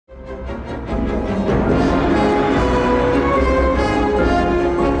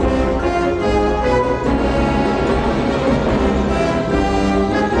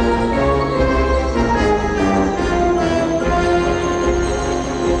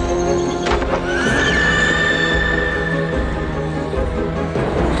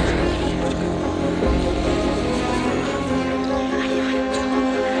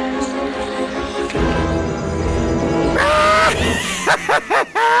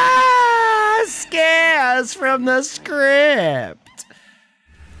gas from the script.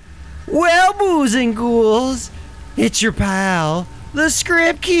 Well, boos and ghouls, it's your pal, the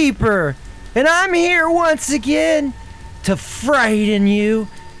Script Keeper, and I'm here once again to frighten you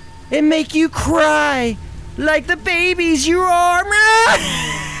and make you cry like the babies you are.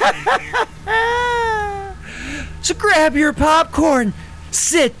 So grab your popcorn,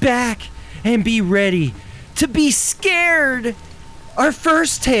 sit back, and be ready to be scared. Our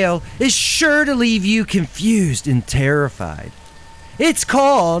first tale is sure to leave you confused and terrified. It's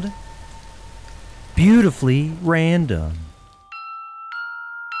called Beautifully Random.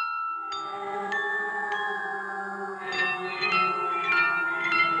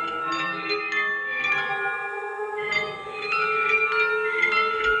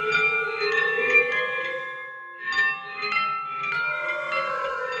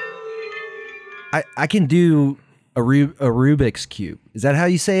 I can do a Rubik's Cube. Is that how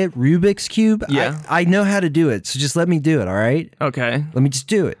you say it? Rubik's Cube? Yeah. I know how to do it, so just let me do it, all right? Okay. Let me just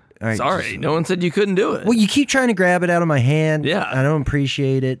do it. All right, Sorry, no one said you couldn't do it. Well, you keep trying to grab it out of my hand. Yeah. I don't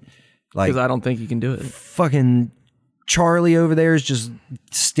appreciate it. Like, Because I don't think you can do it. fucking Charlie over there is just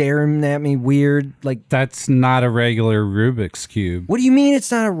staring at me weird. Like, That's not a regular Rubik's Cube. what do you mean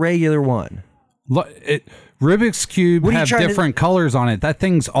it's not a regular one? Look, Rubik's Cube What are you have trying to- different colors on it. That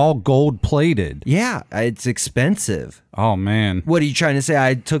thing's all gold plated. Yeah, it's expensive. Oh, man. What are you trying to say?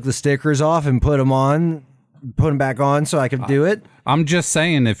 I took the stickers off and put them back on so I could do it? I'm just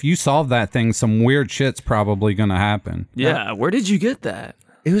saying, if you solve that thing, some weird shit's probably going to happen. Yeah, where did you get that?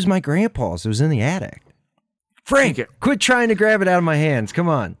 It was my grandpa's. It was in the attic. Frank, Okay. quit trying to grab it out of my hands. Come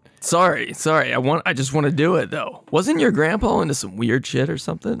on. Sorry. I just want to do it though. Wasn't your grandpa into some weird shit or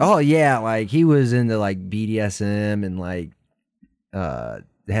something? Oh yeah, like he was into like BDSM and like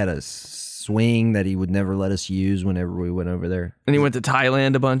had a swing that he would never let us use whenever we went over there. And he went to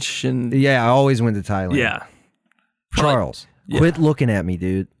Thailand a bunch and Yeah, I always went to Thailand. yeah. Charles, quit looking at me,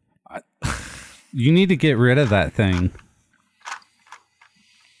 dude. You need to get rid of that thing.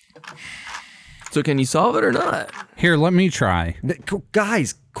 So can you solve it or not? Here, let me try.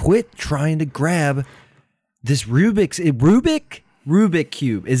 Guys, quit trying to grab this Rubik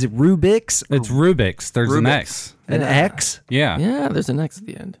Cube. Is it Rubik's? It's Rubik's. There's an Rubik's. X. An X? Yeah. Yeah, there's an X at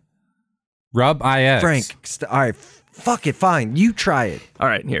the end. Rub IX. Frank, all right, fuck it, fine. You try it. All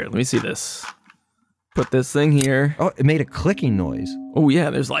right, here, let me see this. Put this thing here. Oh, it made a clicking noise. Oh yeah,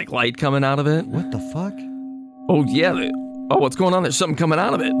 there's like light coming out of it. What the fuck? Oh yeah. Oh, what's going on? There's something coming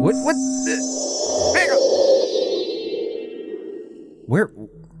out of it. What? Where,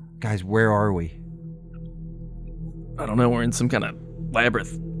 guys? Where are we? I don't know. We're in some kind of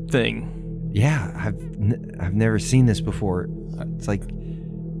labyrinth thing. Yeah, I've never seen this before. It's like,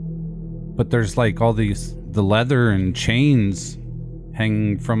 But there's like all the leather and chains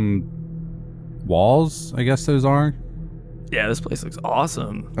hanging from walls, I guess those are. Yeah, this place looks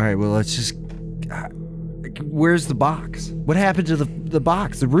awesome. all right, well, let's just. Where's the box? What happened to the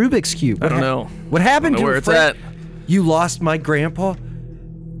box? The Rubik's Cube? I don't know. What happened to where it, it's Frank? at. You lost my grandpa?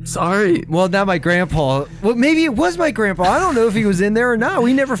 Sorry. Well, not my grandpa. Well, maybe it was my grandpa. I don't know if he was in there or not.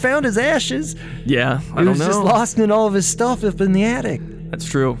 We never found his ashes. Yeah, I He don't was know. just lost in all of his stuff up in the attic. That's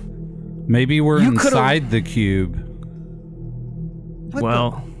true. Maybe we're You could've- inside the cube. What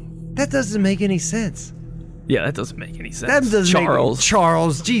Well, that doesn't make any sense. yeah, that doesn't make any sense. That doesn't Charles. make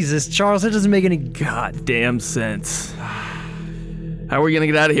Charles, Jesus, Charles, that doesn't make any. Goddamn sense. How are we gonna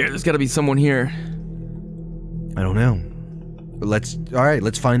get out of here? There's got to be someone here. I don't know. All right,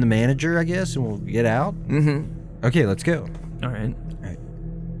 let's find the manager, I guess, and we'll get out. Mm-hmm. Okay, let's go. All right.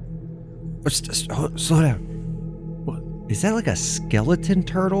 Slow down. What? Is that like a skeleton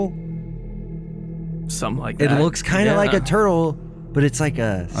turtle? Something like It that. looks kind of like a turtle, but it's like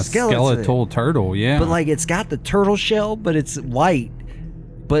a skeleton. Skeletal turtle, yeah. But like it's got the turtle shell, but it's white.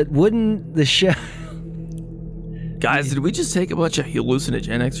 But wouldn't the shell? Guys, did we just take a bunch of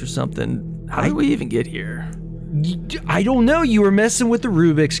hallucinogenics or something? How did we even get here? I don't know. You were messing with the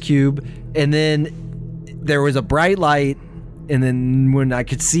Rubik's Cube, and then there was a bright light, and then when I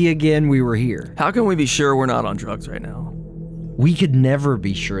could see again, we were here. How can we be sure we're not on drugs right now? We could never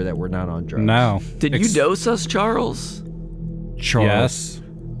be sure that we're not on drugs. no. Did you dose us, Charles? Charles. Yes.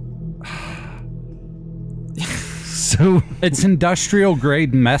 So, It's industrial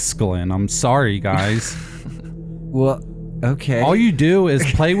grade mescaline. I'm sorry, guys. well, okay. All you do is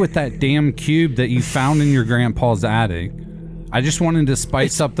play with that damn cube that you found in your grandpa's attic. I just wanted to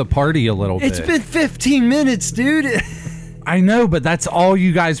spice up the party a little bit. It's been 15 minutes, dude. I know, but that's all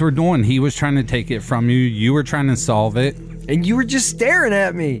you guys were doing. He was trying to take it from you. You were trying to solve it. And you were just staring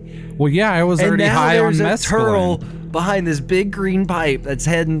at me. Well, yeah, I was And already now high on there's a mescaline. turtle behind this big green pipe that's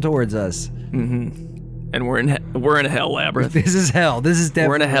heading towards us. And we're in a hell labyrinth. This is hell. This is definitely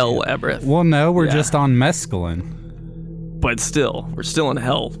We're in a hell labyrinth. Well, no, we're Yeah. just on mescaline. But still, we're still in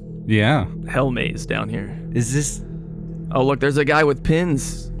hell Yeah. maze down here. Is this? Oh, look, there's a guy with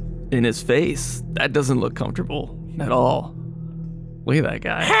pins in his face. That doesn't look comfortable at all. Look at that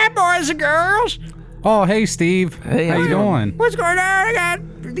guy. Hey, boys and girls. Oh, hey, Steve. Hey, how how's you it going? doing? What's going on? I got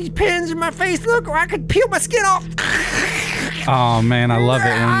these pins in my face. Look, or I could peel my skin off. Oh, man, I love it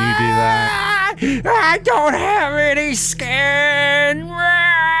when you do that. I don't have any skin. All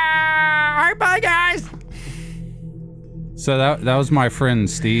right, bye, guys. So that was my friend,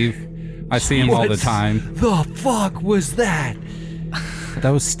 Steve. I see him all the What's time. The fuck was that?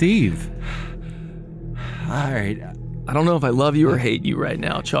 That was Steve. All right. I don't know if I love you or hate you right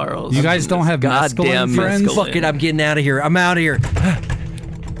now, Charles. You guys don't have goddamn mescaline friends? mescaline. Fuck it, I'm getting out of here. I'm out of here.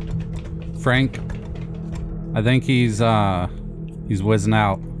 Frank, I think he's whizzing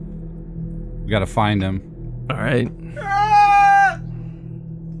out. We gotta find him. All right.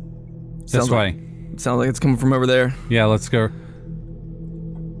 This Sounds way. Sounds like it's coming from over there. Yeah, let's go.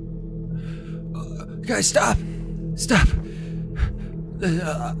 Guys, stop. Stop.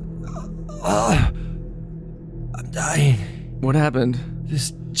 I'm dying. What happened?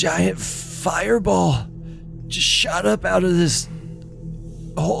 This giant fireball just shot up out of this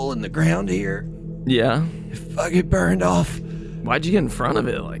hole in the ground here. Yeah. It fucking burned off. Why'd you get in front of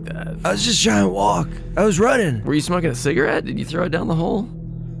it like that? I was just trying to walk. I was running. Were you smoking a cigarette? Did you throw it down the hole?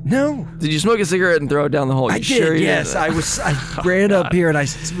 No. Did you smoke a cigarette and throw it down the hole? I You did, sure you yes. did? I ran up here and I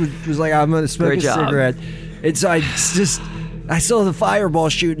was like, I'm going to smoke Great a job. cigarette. And so I saw the fireball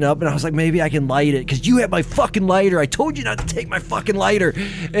shooting up and I was like, maybe I can light it. Because you had my fucking lighter. I told you not to take my fucking lighter.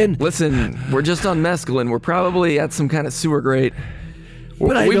 And Listen, we're just on mescaline. We're probably at some kind of sewer grate.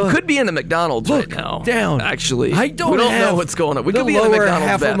 But I we don't- could be in a McDonald's look right now. down. Actually, I don't we don't have know what's going on. We the could be in a lower McDonald's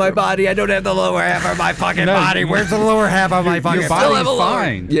half of my bathroom. body. I don't have the lower half of my fucking No, body. Where's the lower half of my fucking Your body? Still have body's a lower-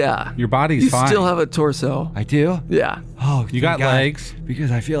 fine. Yeah. Your body's You fine. still have a torso. I do? Yeah. Oh, You got thank God. legs?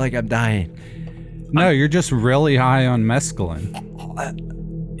 Because I feel like I'm dying. No, you're just really high on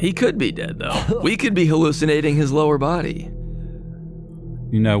mescaline. He could be dead though. We could be hallucinating his lower body.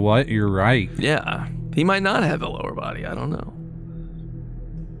 You know what? You're right. Yeah. He might not have a lower body. I don't know.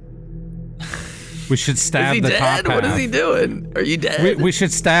 We should Is stab he the dead? top half. What is he doing? Are you dead? We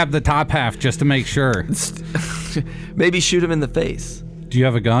should stab the top half just to make sure. Maybe shoot him in the face. Do you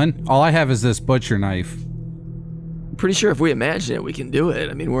have a gun? All I have is this butcher knife. I'm pretty sure if we imagine it, we can do it.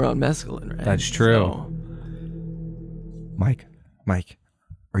 I mean, we're on mescaline, right? That's true. So- Mike,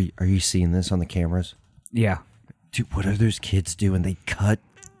 are you seeing this on the cameras? Yeah. Dude, what are those kids doing? They cut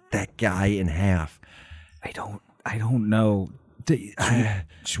that guy in half. I don't know.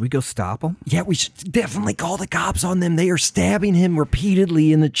 Should we go stop them? Yeah, we should definitely call the cops on them. They are stabbing him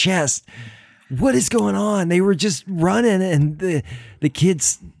repeatedly in the chest. What is going on? They were just running and the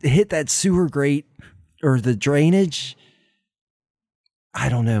kids hit that sewer grate or the drainage. I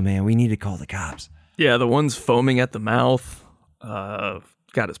don't know, man. We need to call the cops. Yeah, the one's foaming at the mouth.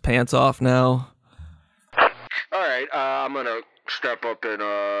 Got his pants off now. All right, I'm gonna step up and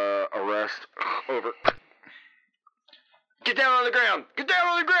arrest. Over. Get down on the ground. Get down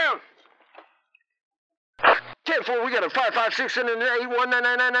on the ground. 10-4, we got a 556 and an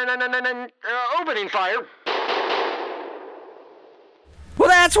 81999999 opening fire. Well,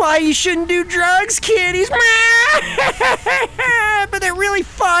 that's why you shouldn't do drugs, kiddies. But they're really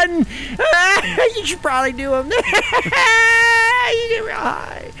fun. You should probably do them. You get real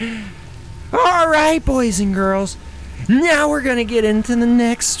high. All right, boys and girls. Now we're going to get into the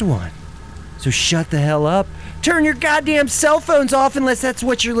next one. So shut the hell up. Turn your goddamn cell phones off unless that's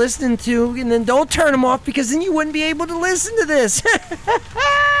what you're listening to. And then don't turn them off because then you wouldn't be able to listen to this.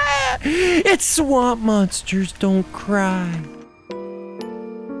 It's Swamp Monsters Don't Cry.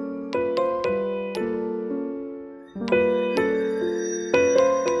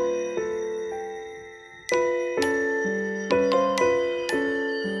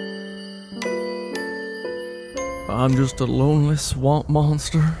 I'm just a lonely swamp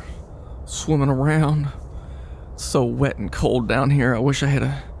monster swimming around. It's so wet and cold down here. I wish I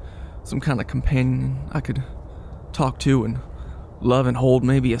had some kind of companion I could talk to and love and hold,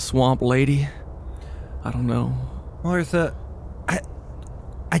 maybe a swamp lady. I don't know. Martha,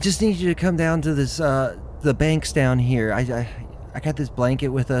 I just need you to come down to this, the banks down here. I got this blanket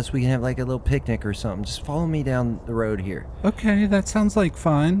with us. We can have like a little picnic or something. Just follow me down the road here. Okay, that sounds like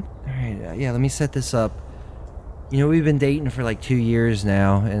fun. All right, yeah, let me set this up. You know, we've been dating for like 2 years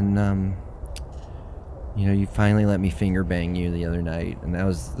now, and, You know, you finally let me finger bang you the other night, and that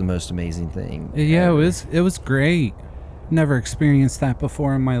was the most amazing thing. Yeah, ever. it was great. Never experienced that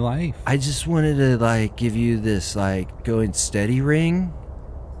before in my life. I just wanted to like give you this like going steady ring,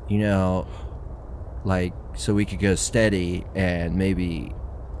 you know, like so we could go steady and maybe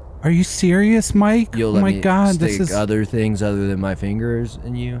Are you serious, Mike? you'll Oh let my me God, stick this is other things other than my fingers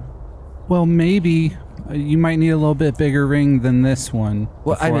in you. well, maybe you might need a little bit bigger ring than this one.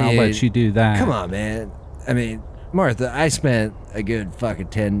 Well, I before I'll mean, let you do that. Come on, man. I mean, Martha, I spent a good fucking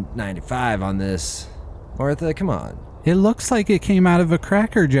 $10.95 on this. Martha, come on. It looks like it came out of a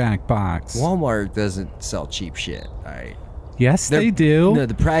Cracker Jack box. Walmart doesn't sell cheap shit, all right? Yes, they do. No,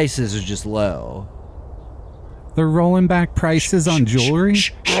 the prices are just low. They're rolling back prices on jewelry.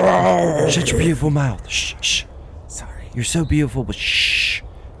 Shut your beautiful mouth. Shh, shh. Sorry. You're so beautiful, but shh.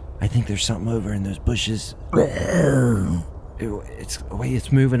 I think there's something over in those bushes.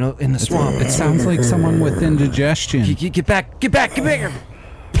 It's moving in the swamp. It sounds like someone with indigestion. Get back, get back, get back.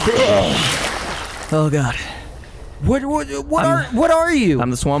 Oh God, What are you?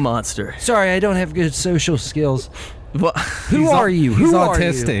 I'm the swamp monster. Sorry, I don't have good social skills. What? Who are you? He's Who are you?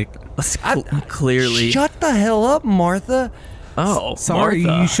 autistic. Clearly. Shut the hell up, Martha. Oh, Sorry,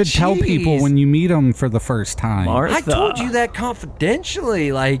 Martha. you should tell people Jeez. when you meet them for the first time. Martha. I told you that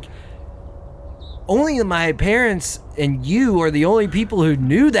confidentially. Like, only my parents and you are the only people who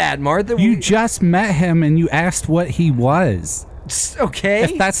knew that, Martha. You just met him and you asked what he was. Okay?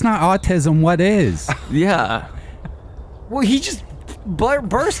 If that's not autism, what is? Yeah. Well, he just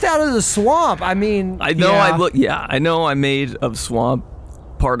burst out of the swamp. I mean, I know. Yeah. I know. I'm made of swamp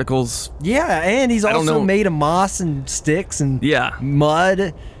particles. yeah, and he's I don't also know. made of moss and sticks and Yeah.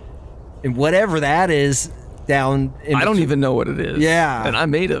 mud and whatever that is down in I don't even know what it is. Yeah. And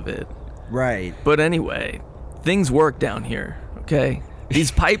I'm made of it. Right. But anyway, things work down here. Okay. These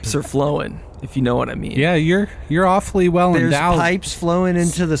pipes are flowing. If you know what I mean. Yeah, you're awfully well There's endowed. pipes flowing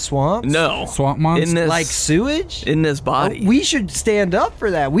into the swamp? No. Swamp monster? In this, Like sewage? in this body. We should stand up for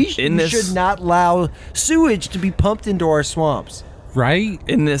that. We In this- should not allow sewage to be pumped into our swamps. Right?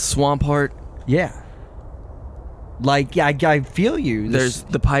 in this swamp heart, Yeah. Like, I feel you. there's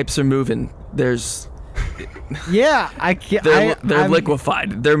the pipes are moving. yeah, I can't. They're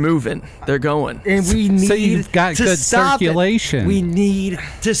liquefied. They're moving. They're going. And we need So you've got to good stop it. circulation. We need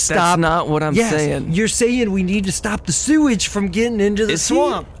to stop. not what I'm Yes, saying. You're saying we need to stop the sewage from getting into the Is he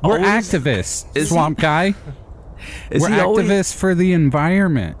swamp. We're always- activists, is he- swamp guy. Is We're he always? activists for the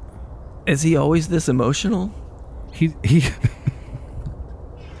environment. Is he always this emotional? He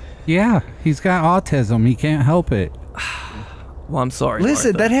Yeah, he's got autism. He can't help it. Well, I'm sorry.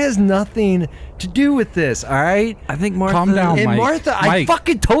 Listen, Martha. that has nothing to do with this, all right? I think Martha. Calm down, And Mike. Martha, I Mike.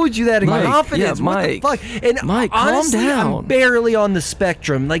 fucking told you that in Mike. confidence. Yeah, Mike. What the fuck? And Mike, calm honestly, down. I'm barely on the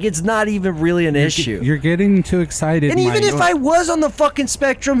spectrum. Like, it's not even really an issue. You're getting too excited, And even Mike. if I was on the fucking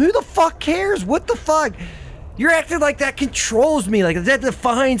spectrum, who the fuck cares? What the fuck? You're acting like that controls me, like that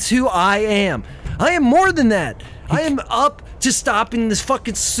defines who I am. I am more than that. I am up to stopping this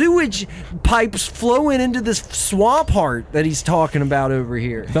fucking sewage pipes flowing into this swamp heart that he's talking about over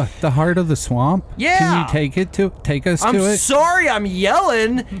here. the heart of the swamp? Yeah. Can you take us I'm to it? sorry, I'm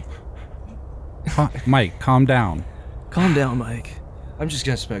yelling. Mike, calm down. Calm down, Mike. I'm just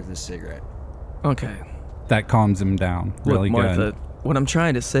gonna smoke this cigarette. Okay. That calms him down. Really Look, Martha, good. what I'm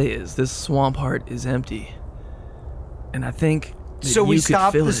trying to say is this swamp heart is empty. And I think that So we you could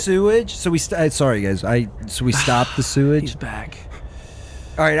stop fill the it. sewage. So we sorry guys. So we stop the He's sewage. back.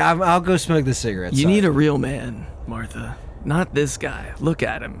 All right, I'll go smoke the cigarette. You need a real man, Martha. Not this guy. Look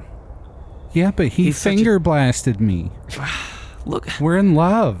at him. Yeah, but he He's such a- finger blasted me. Look, We're in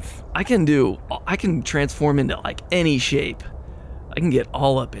love. I can transform into like any shape. I can get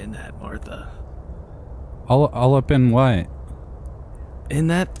all up in that, Martha. All up in what? In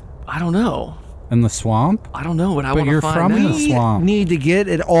that, I don't know. In the swamp? I don't know, but I But want to you're find from out. the swamp. Need to get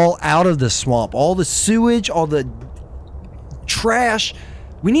it all out of the swamp. All the sewage, all the trash.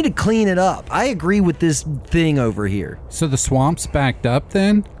 We need to clean it up. I agree with this thing over here. So the swamp's backed up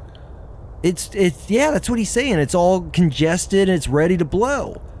then? It's yeah, that's what he's saying. It's all congested and it's ready to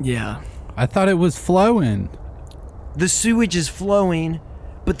blow. Yeah. I thought it was flowing. The sewage is flowing,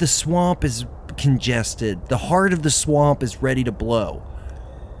 but the swamp is congested. The heart of the swamp is ready to blow.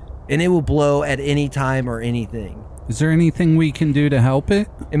 And it will blow at any time or anything. Is there anything we can do to help it?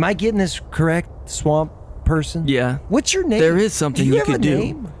 Am I getting this correct, swamp person? Yeah. What's your name? There is something do you have could a do.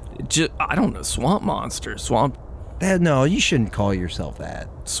 name? I don't know. Swamp monster. Swamp. No, you shouldn't call yourself that.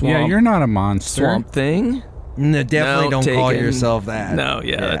 Swamp. Yeah, you're not a monster. Swamp thing. No, definitely No, don't call taken. yourself that. No,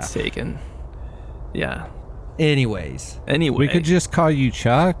 yeah, that's taken. Yeah. Anyways, Anyway. We could just call you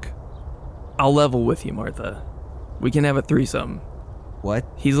Chuck. I'll level with you, Martha. We can have a threesome. What?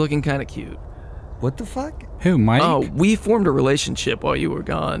 He's looking kind of cute. What the fuck? Who, Mike? Oh, we formed a relationship while you were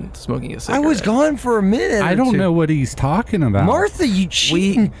gone smoking a I cigarette. was gone for a minute. I or don't two. know what he's talking about. Martha, you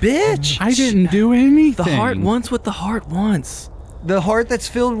cheating bitch. I didn't do anything. The heart wants what the heart wants. The heart that's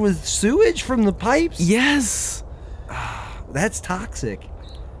filled with sewage from the pipes? Yes. That's toxic.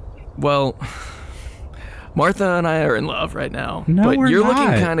 Well, Martha and I are in love right now. No, but we're you're not.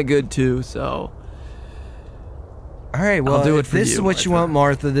 looking kind of good too, so. All right, well, I'll do it if for this you, is what you Martha. want,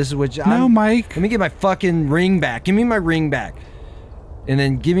 Martha, this is what you... No, Mike. Let me get my fucking ring back. Give me my ring back. And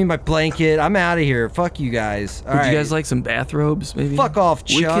then give me my blanket. I'm out of here. Fuck you guys. All Would right. you guys like some bathrobes, maybe? Fuck off,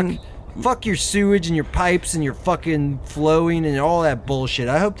 We Chuck. can- Fuck your sewage and your pipes and your fucking flowing and all that bullshit.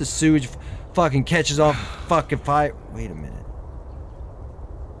 I hope the sewage fucking catches off fucking fire. Wait a minute.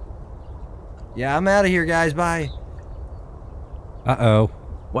 Yeah, I'm out of here, guys. Bye. Uh-oh.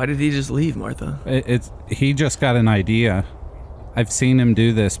 Why did he just leave, Martha? He just got an idea. I've seen him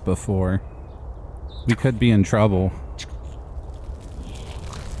do this before. We could be in trouble.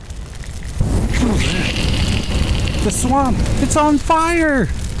 The swamp! It's on fire!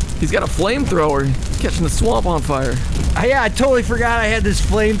 He's got a flamethrower catching the swamp on fire. Yeah, I totally forgot I had this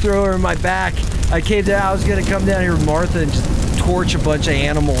flamethrower in my back. I came down. I was gonna come down here with Martha and just torch a bunch of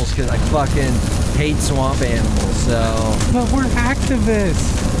animals because I fucking hate swamp animals. So But we're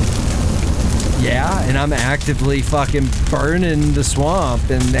activists! yeah, and I'm actively fucking burning the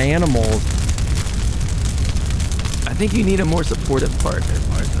swamp and animals. I think you need a more supportive partner,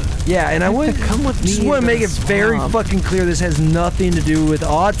 Martha. Yeah, and I want to come with just me want to into make the it very swamp. fucking clear. This has nothing to do with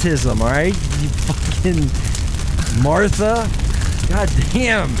autism. All right, you fucking Martha. God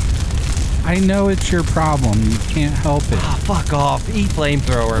damn. I know it's your problem. You can't help it. Oh, fuck off. Eat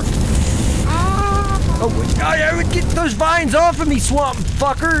flamethrower. Oh, yeah, get those vines off of me, swamp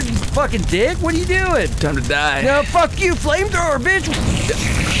fucker. You fucking dick. What are you doing? Time to die. No, fuck you, flamethrower, bitch.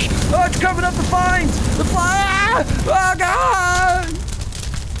 Oh, it's covering up the vines. The fire. Oh, God.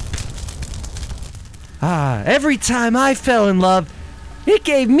 Every time I fell in love, it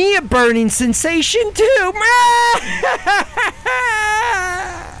gave me a burning sensation, too.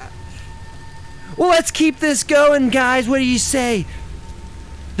 Well, let's keep this going, guys. What do you say?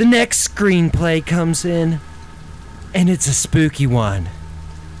 The next screenplay comes in, and it's a spooky one.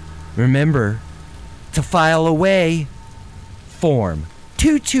 Remember to file away Form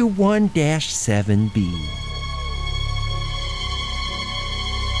 221-7B.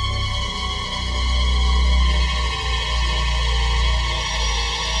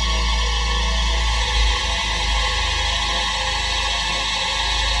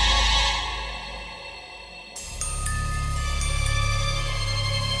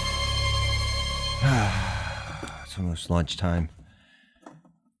 It's almost lunchtime.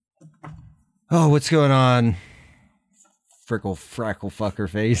 Oh, what's going on? Frickle frackle fucker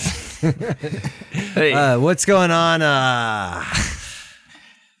face. Hey. What's going on?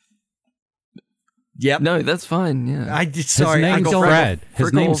 Yep. No, that's fine. Yeah. I did. Sorry, His I name's don't. Fred. His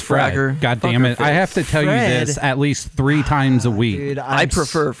Frickle name's Fred. Fracker, God damn it. fucker I have to tell you Fred. this at least 3 times a week. Dude, I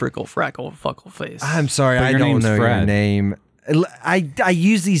prefer Frickle Frackle Fuckle Face. I'm sorry, But I your don't name's know your Fred. name. I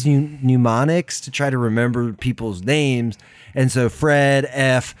use these mnemonics to try to remember people's names, and so Fred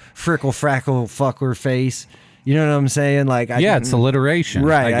F. Frickle Frackle Fucker Face. You know what I'm saying? Like, Yeah, it's alliteration.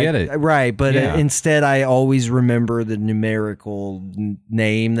 right. I get it. Right, but Yeah. instead, I always remember the numerical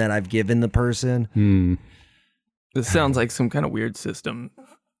name that I've given the person. This sounds like some kind of weird system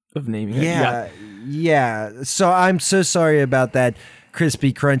of naming it. Yeah. So I'm so sorry about that,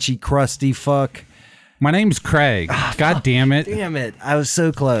 crispy, crunchy, crusty fuck. My name's Craig. God damn it. Damn it! I was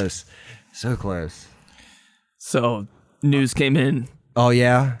so close, so close. So, news came in Oh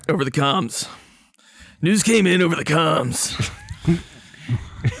yeah. over the comms. News came in over the comms.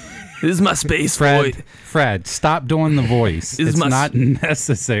 This is my space voice. Fred, stop doing the voice. This is It's my- not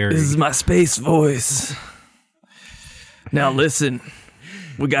necessary. This is my space voice. Now listen,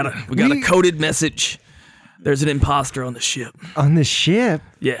 we got a coded message. There's an imposter on the ship. On the ship.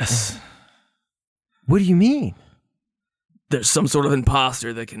 Yes. What do you mean? There's some sort of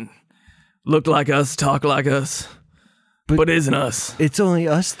imposter that can look like us, talk like us, but isn't us. It's only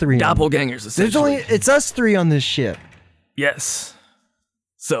us three. Doppelgangers, essentially. It's us three on this ship. Yes.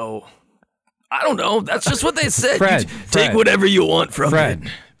 So, I don't know. That's just what they said. Fred, You take Fred. whatever you want from Fred,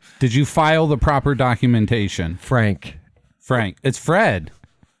 it. did you file the proper documentation? Frank. It's Fred.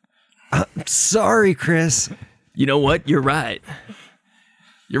 Sorry, Chris. You know what? You're right.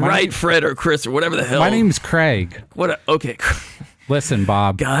 You're right, Fred or Chris or whatever the hell. My name's Craig. Okay. Listen,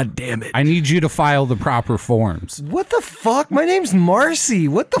 Bob. God damn it. I need you to file the proper forms. What the fuck? My name's Marcy.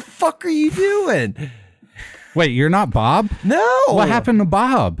 What the fuck are you doing? Wait, you're not Bob? No. What happened to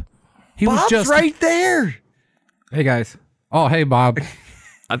Bob? He Bob's was just right there. Hey guys. Oh, hey, Bob.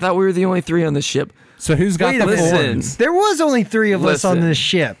 I thought we were the only 3 on this ship. So who's got Wait the a minute. forms? There was only 3 of us on Listen. this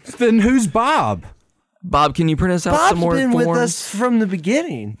ship. Then who's Bob? Bob, can you print us out Bob's some more been forms? with us from the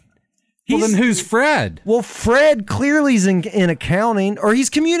beginning. Well, then who's Fred? Well, Fred clearly's in accounting, or he's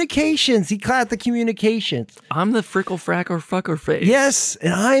communications. He got the communications. I'm the frickle frack or fucker face. Yes,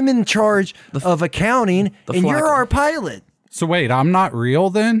 and I'm in charge of accounting, the and you're flacker. our pilot. So wait, I'm not real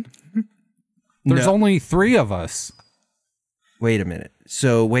then? There's No. only 3 of us. Wait a minute.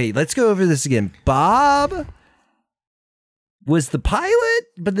 So wait, let's go over this again. Bob was the pilot,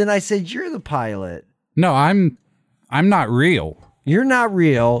 but then I said you're the pilot. No, I'm not real. You're not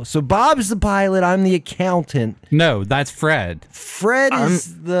real. So Bob's the pilot. I'm the accountant. No, that's Fred. Fred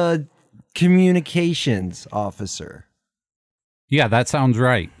is the communications officer. Yeah, that sounds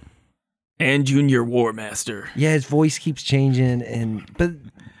right. And Junior War Master. Yeah, his voice keeps changing, but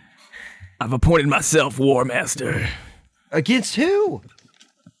I've appointed myself War Master. against who?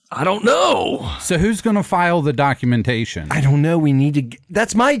 I don't know. So who's going to file the documentation? I don't know. We need to.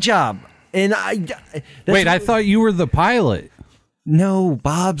 That's my job. And Wait, I thought you were the pilot. No,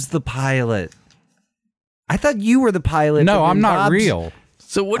 Bob's the pilot. I thought you were the pilot. No, but then I'm not Bob's- real.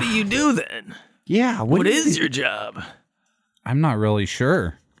 So what do you do then? Yeah. What do you is do? your job? I'm not really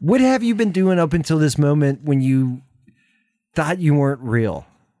sure. What have you been doing up until this moment when you thought you weren't real?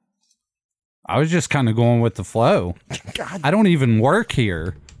 I was just kind of going with the flow. God, I don't even work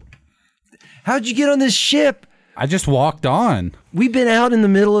here. how'd you get on this ship? I just walked on. We've been out in the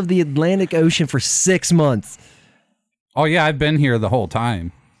middle of the Atlantic Ocean for 6 months. Oh, yeah, I've been here the whole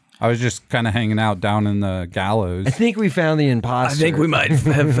time. I was just kind of hanging out down in the gallows. I think we found the I imposter. think we might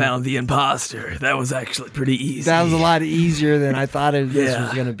have found the imposter. That was actually pretty easy. That was a lot easier than I thought this Yeah.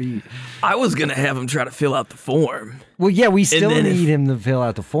 was going to be. I was going to have him try to fill out the form. Well, yeah, we still then if- need him to fill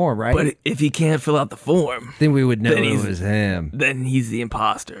out the form, right? But if he can't fill out the form, then we would know then it he's- was him. then he's the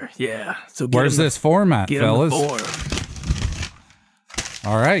imposter. Yeah. So get Where's him this form at, Get him the fellas?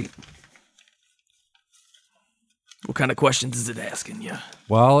 form. All right. What kind of questions is it asking you?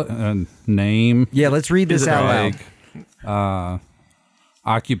 Well, name, Yeah, let's read this Is it out loud. like,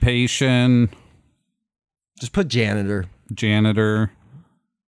 occupation, Just put janitor. janitor.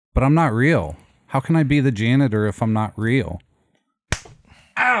 But I'm not real. How can I be the janitor if I'm not real?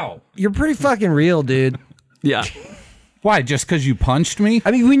 You're pretty fucking real, dude. Yeah. Why? Just because you punched me?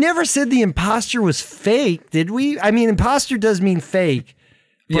 I mean, we never said the imposter was fake, did we? I mean, imposter does mean fake.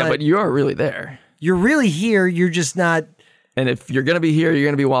 Yeah, but you are really there. You're really here. You're just not. And if you're going to be here, you're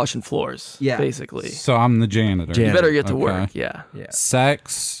going to be washing floors. Yeah. Basically. So I'm the janitor. You better get to Okay. work. Yeah.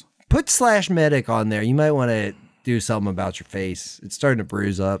 Sex. Put /medic on there. You might want to do something about your face. It's starting to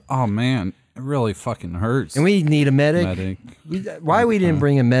bruise up. Oh, man. It really fucking hurts. And we need a medic. Medic. Why we didn't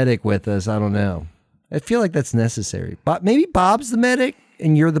bring a medic with us, I don't know. I feel like that's necessary. But maybe Bob's the medic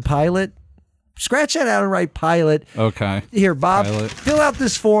and you're the pilot. Scratch that out and write pilot. Okay. Here, Bob, Pilot. fill out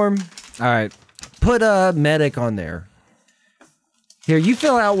this form. All right. Put a medic on there. Here, you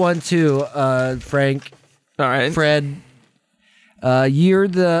fill out one too, Frank. All right. Fred. You're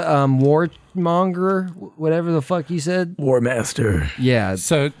the warmonger, whatever the fuck you said. War Master. Yeah.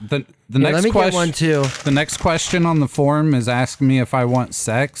 So the Here, next let me question. get one too. The next question on the form is asking me if I want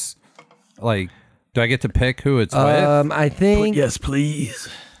sex. Like, do I get to pick who it's with? I think. Yes, please.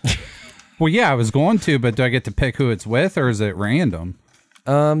 Well, yeah, I was going to, but do I get to pick who it's with, or is it random?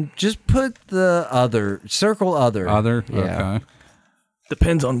 Just put the other. Circle other. Other. Yeah. Okay.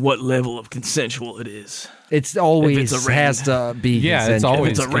 Depends on what level of consensual it is. It's always If it's a has to be. Yeah, it's consensual. If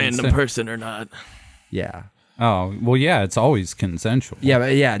always it's a random consent. person or not. Yeah. Oh, well, yeah, it's always consensual. Yeah,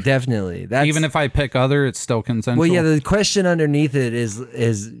 but yeah, definitely. That's Even if I pick other, it's still consensual. Well, yeah. The question underneath it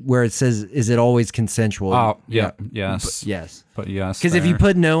is where it says, "Is it always consensual?" Oh, yeah. Yes. Yes. But yes. Because if you there.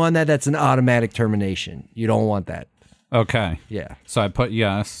 put no on that, that's an automatic termination. You don't want that. Okay. Yeah. So I put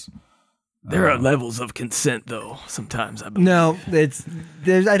yes. There are levels of consent, though, sometimes, I believe. No, there's.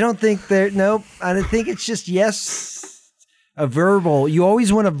 I don't think there. Nope. I don't think it's just yes. A verbal. You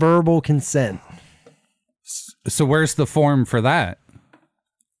always want a verbal consent. So where's the form for that?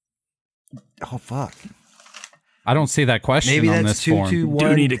 Oh fuck. I don't see that question Maybe on that's this form. 221. You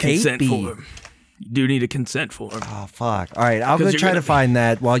do need a consent 8B. form. You do need a consent form. Oh fuck. All right, I'll 'Cause go you're try gonna to find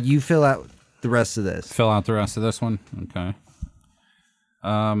that while you fill out the rest of this. Fill out the rest of this one. Okay.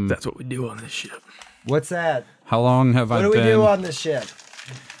 That's what we do on this ship. What's that? How long have What I do we been? do on this ship?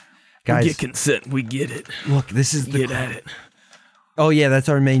 We Guys, get consent. We get it. look, this is the Get at it. Oh yeah, that's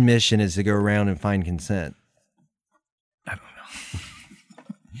our main mission is to go around and find consent. I don't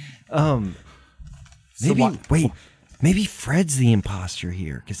know. Maybe Fred's the imposter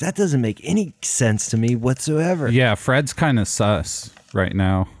here because that doesn't make any sense to me whatsoever. Yeah, Fred's kind of sus right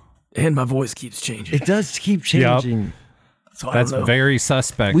now. And my voice keeps changing. It does keep changing. So I That's don't know. very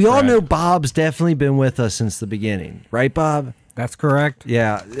suspect. We all Fred. know Bob's definitely been with us since the beginning, right, Bob? That's correct.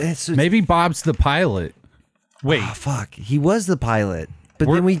 Yeah. Maybe Bob's the pilot. Wait, Oh, fuck. He was the pilot, but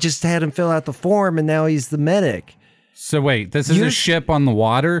then we just had him fill out the form, and now he's the medic so wait, this is a ship on the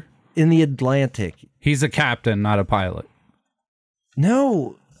water? in the Atlantic. He's a captain, not a pilot.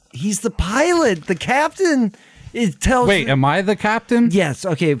 No, he's the pilot. The captain. It tells. Wait, am I the captain? Yes.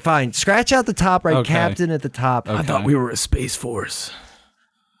 Okay. Fine. Scratch out the top right. Okay. Captain at the top. I thought we were a space force.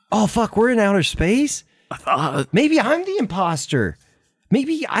 Oh fuck. We're in outer space. I thought. Maybe I'm the imposter.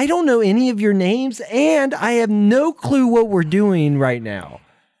 Maybe I don't know any of your names, and I have no clue what we're doing right now.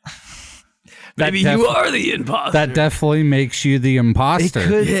 Maybe you are the imposter. That definitely makes you the It imposter.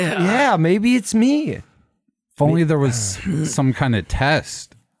 could. Yeah. Yeah. Maybe it's me. If only there was some kind of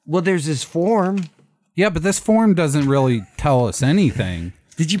test. Well, there's this form. Yeah, but this form doesn't really tell us anything.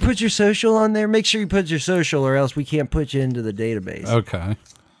 Did you put your social on there? Make sure you put your social, or else we can't put you into the database. Okay.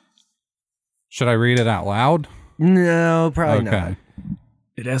 Should I read it out loud? No, probably Okay. not.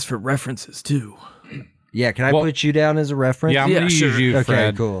 It asks for references too. Yeah, can I Well- put you down as a reference? Yeah, I'm Yeah, going to sure. use you, Okay,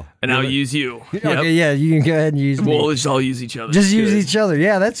 Fred. cool. And I'll use you. Yep. Okay, yeah, you can go ahead and use me. We'll just all use each other. Just use Good. each other.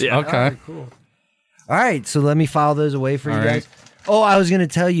 Yeah, that's Yeah. Okay. All right, cool. All right, so let me file those away for you All guys. right. Oh, I was going to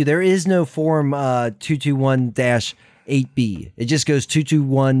tell you, there is no form 221-8B. It just goes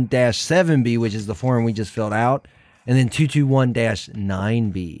 221-7B, which is the form we just filled out, and then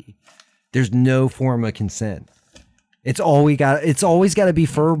 221-9B. There's no form of consent. It's always got to be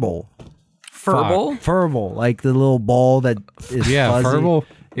verbal. Verbal? Verbal, like the little ball that is Yeah, fuzzy. verbal.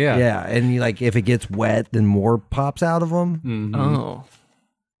 Yeah. Yeah, and like if it gets wet, then more pops out of them. Oh.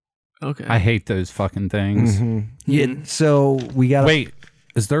 Okay. I hate those fucking things. Yeah, so we got. Wait,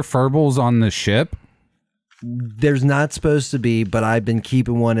 is there furbles on the ship? There's not supposed to be, but I've been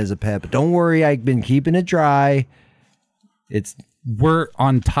keeping one as a pet. But don't worry, I've been keeping it dry. It's We're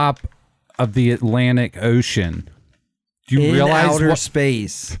on top of the Atlantic Ocean. Do you in realize outer what?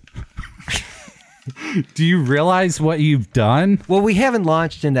 space. Do you realize what you've done? Well, we haven't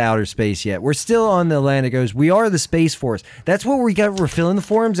launched into outer space yet. We're still on the Atlantic Ocean. We are the Space Force. That's what we got. We're filling the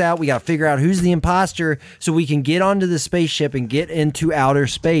forms out. We got to figure out who's the imposter so we can get onto the spaceship and get into outer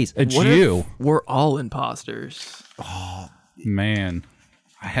space. It's What if you, we're all imposters? man.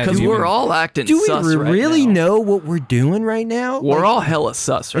 I had Because you we're in- all acting Do we sus right really now. know what we're doing right now? We're Like, all hella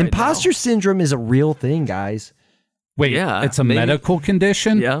sus right imposter syndrome is a real thing, guys. Wait, Yeah, it's a maybe- medical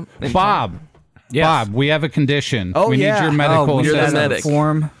condition. Yeah. Bob. Yes. Bob, we have a condition. Oh, we yeah. need your medical you're the assistance. medic.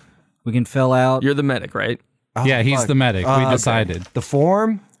 Form we can fill out. You're the medic, right? Oh, Yeah, he's fuck. the medic. We Okay. decided. The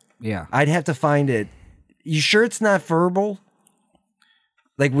form? Yeah. I'd have to find it. You sure it's not verbal?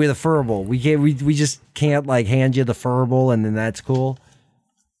 Like with a verbal, we just can't like hand you the verbal and then that's cool.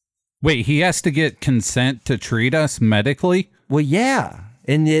 Wait, he has to get consent to treat us medically? Well, yeah,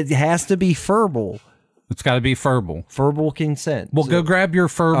 and it has to be verbal. It's got to be verbal. Verbal consent. Well, go grab your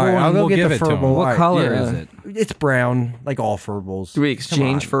verbal All right, I'll and go we'll get give the it to verbal. him. What Alright, color yeah. is it? It's brown, like all verbals. Do we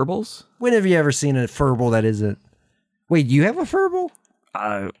exchange verbals? When have you ever seen a verbal that isn't? Wait, you have a verbal?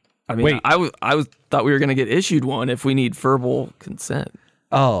 I mean, Wait. I thought we were gonna get issued one if we need verbal consent.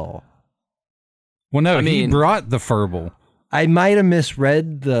 Oh, Well, no, I he mean- brought the verbal. I might have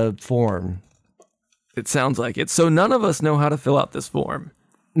misread the form. It sounds like it. So none of us know how to fill out this form.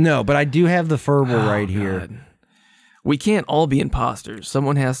 No, but I do have the verbal right here. God. We can't all be imposters.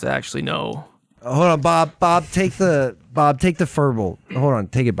 Someone has to actually know. Hold on, Bob. Bob, take the verbal. Hold on,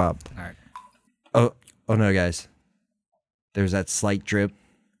 take it, Bob. All right. Oh no, guys. There's that slight drip.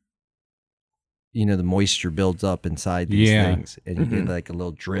 You know, the moisture builds up inside these Yeah. things, and you get like a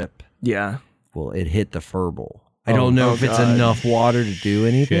little drip. Yeah. Well, it hit the verbal. I don't know if it's God. enough water to do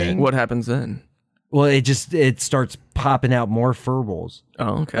anything. What happens then? Well, it starts popping out more verbals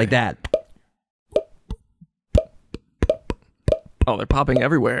Oh, okay. like that. Oh, they're popping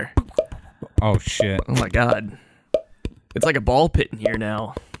everywhere. Oh, shit. Oh my God. It's like a ball pit in here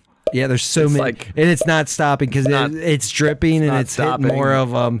now. Yeah, there's so It's many, like- and it's not stopping because not- it's dripping and not it's hitting stopping. more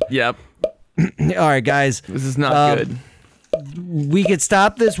of them. Yep. All right, guys. This is not Um, good. We could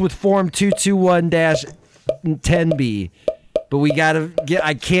stop this with form 221-10B, but we gotta get.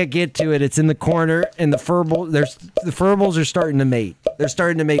 I can't get to it. It's in the corner, and the verbals are starting to mate. They're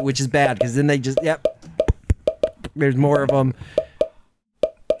starting to mate, which is bad because then they just there's more of them.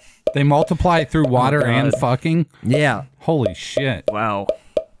 They multiply through water and God. fucking? Yeah. Holy shit. Wow.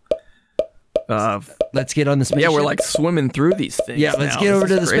 Let's get on the spaceship. Yeah, we're like swimming through these things. Yeah, let's now. get over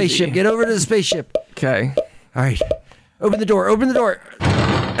This to is the crazy. spaceship. Get over to the spaceship. Okay. All right. Open the door. Open the door.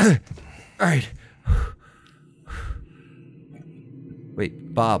 All right.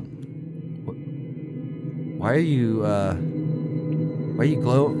 Wait, Bob. Why are you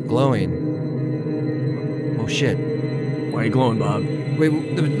glowing? Oh shit. Why are you glowing, Bob?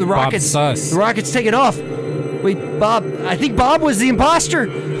 Wait, the rocket's sus. the rocket's taking off. Wait, Bob. I think Bob was the imposter.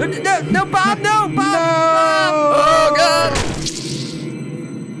 No, Bob. No, Bob. Oh, God.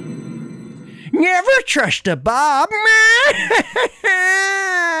 Never trust a Bob.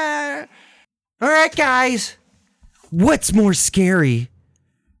 All right, guys. What's more scary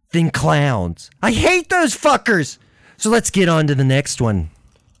than clowns? I hate those fuckers. So let's get on to the next one.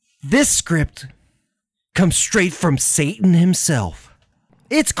 This script comes straight from Satan himself.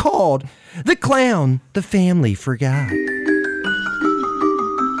 It's called The Clown the Family Forgot.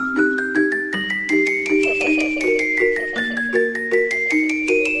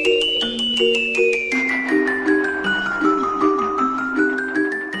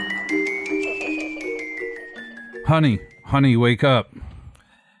 Honey, wake up.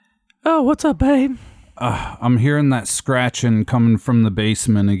 Oh, what's up, babe? I'm hearing that scratching coming from the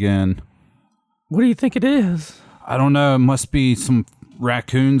basement again. What do you think it is? I don't know. It must be some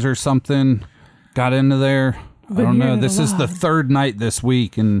raccoons or something got into there. I Been don't know. hearing it This a is the lot. third night this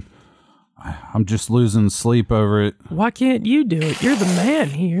week, and I'm just losing sleep over it. Why can't you do it? You're the man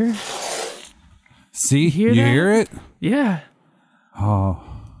here. See? hear You that? hear it? Yeah. Oh,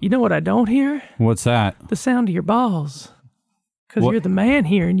 You know what I don't hear? what's that? The sound of your balls. Because What? you're the man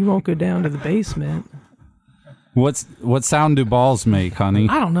here and you won't go down to the basement. What sound do balls make, honey?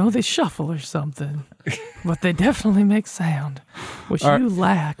 I don't know, they shuffle or something. But they definitely make sound, which All right. you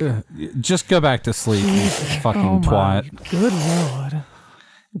lack. Just go back to sleep, you fucking Oh my twat. good lord.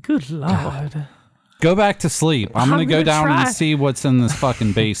 Good lord. Go back to sleep. I'm gonna I'm go gonna down try. and see what's in this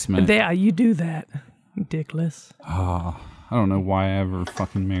fucking basement. There, you do that, dickless. I don't know why I ever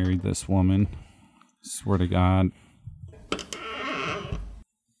fucking married this woman. Swear to God.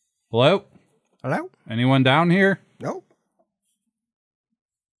 Hello? Hello? Anyone down here? Nope.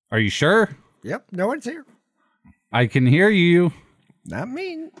 Are you sure? Yep. No one's here. I can hear you. Not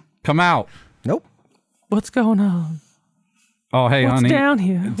me. Come out. Nope. What's going on? Oh, hey, What's honey. down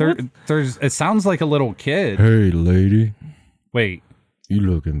here? There, What? there's. It sounds like a little kid. Hey, lady. Wait, You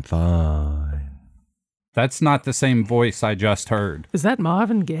looking fine. that's not the same voice I just heard. Is that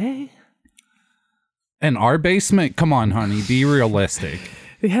Marvin Gaye? In our basement? Come on, honey. Be realistic.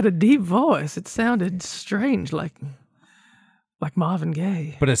 He had a deep voice. It sounded strange, like Marvin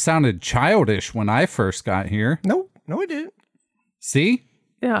Gaye. But it sounded childish when I first got here. Nope. No, it didn't. See?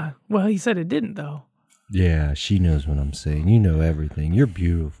 Yeah, well, he said it didn't, though. Yeah, she knows what I'm saying. You know everything. You're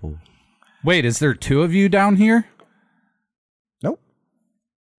beautiful. Wait, is there two of you down here? Nope.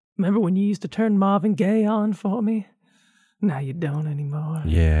 Remember when you used to turn Marvin Gaye on for me? Now you don't anymore.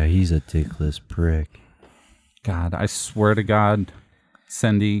 Yeah, he's a ticklish prick. God, I swear to God,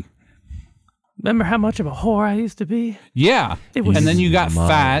 Cindy. Remember how much of a whore I used to be? Yeah. It was- And then you got My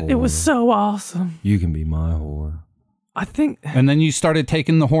fat. It was so awesome. You can be my whore. I think And then you started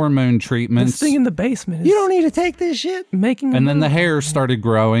taking the hormone treatments. this thing in the basement is You don't need to take this shit. making me And then the move. hair started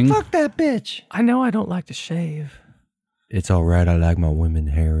growing. Fuck that bitch. I know I don't like to shave, It's all right. I like my women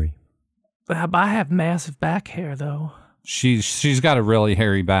hairy. but I have massive back hair, though. She's got a really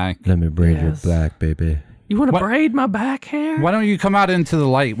hairy back. Let me braid Yes. your back, baby. You want to What? braid my back hair? Why don't you come out into the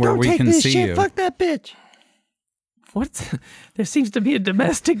light where Don't we take can this see shit. you? Fuck that bitch. What? There seems to be a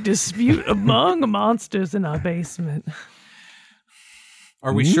domestic dispute among monsters in our basement.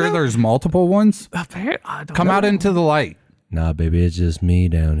 Are we sure there's multiple ones? Apparently, I don't Come know. out into the light. Nah, baby, it's just me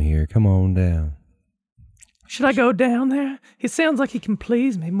down here. Come on down. Should I go down there? He sounds like he can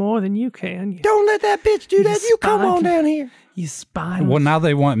please me more than you can. Don't let that bitch do that. You come on down here. You spineless. Well, now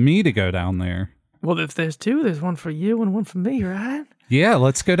they want me to go down there. Well, if there's two, there's one for you and one for me, right? Yeah,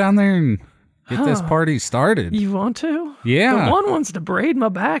 let's go down there and get this party started. You want to? Yeah. The one wants to braid my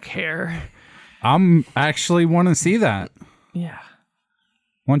back hair. I'm actually want to see that. Yeah.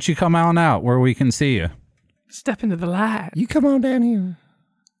 Why don't you come on out where we can see you? Step into the light. You come on down here.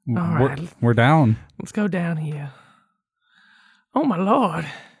 All We're, right. we're down. Let's go down here. Oh, my Lord.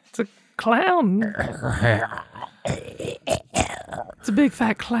 It's a clown. It's a big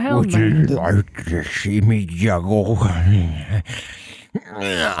fat clown. man. like to see me juggle? I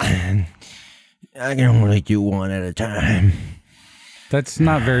can only do one at a time. That's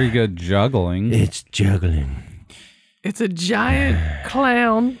not very good juggling. It's juggling. It's a giant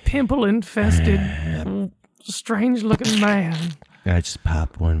clown, pimple-infested, strange-looking man. I just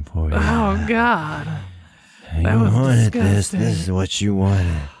popped one for you. Oh, God. You that was wanted disgusting. this. This is what you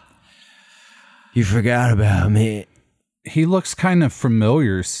wanted. You forgot about me. He looks kind of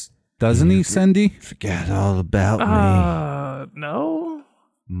familiar, doesn't he, Cindy? Forgot all about No.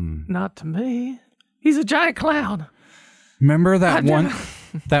 Not to me. He's a giant clown. Remember that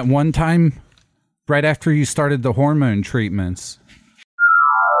one time right after you started the hormone treatments?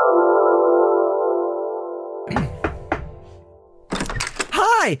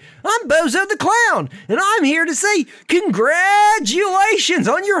 Hi, I'm Bozo the Clown, and I'm here to say congratulations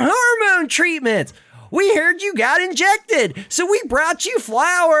on your hormone treatments. We heard you got injected, so we brought you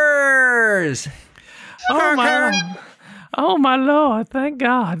flowers. Oh, my Lord. Thank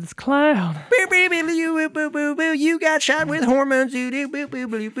God. It's clown. You got shot with hormones.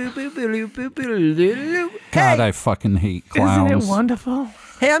 God, I fucking hate clowns. Isn't it wonderful?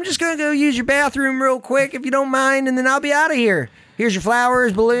 Hey, I'm just going to go use your bathroom real quick, if you don't mind, and then I'll be out of here. Here's your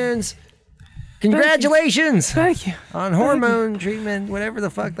flowers, balloons. Congratulations Thank you. on hormone treatment, whatever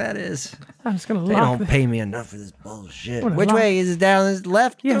the fuck that is. I'm just going to They lock don't pay me enough for this bullshit. What a Which lie. way? Is it down this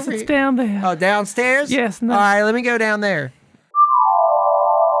left? Yes, over it's here? down there. Oh, downstairs? Yes, no. All right, let me go down there.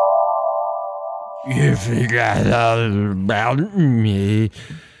 You forgot all about me.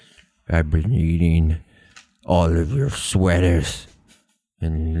 I've been eating all of your sweaters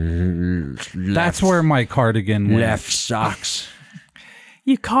and That's where my cardigan went. left socks.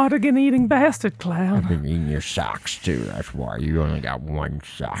 You cardigan-eating bastard, clown. Been eating your socks too. That's why you only got one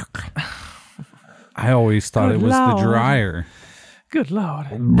sock. I always thought Good it was Lord. the dryer. Good Lord.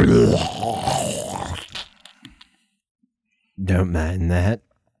 Don't mind that.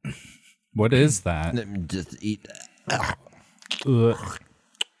 What is that? Let me just eat that. Ugh.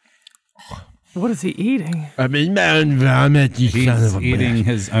 What is he eating? I'm in my own vomit, you son He's of a eating bitch.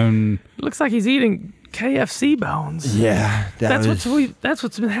 his own. Looks like he's eating KFC bones. Yeah, That's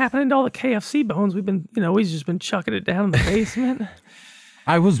what's been happening to all the KFC bones. We've just been chucking it down in the basement.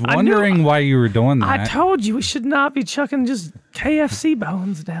 I was I wondering why you were doing I that. told you we should not be chucking just KFC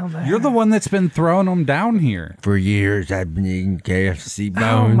bones down there. You're the one that's been throwing them down here. For years, I've been eating KFC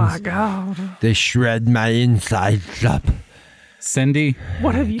bones. Oh my God. They shred my insides up. Cindy,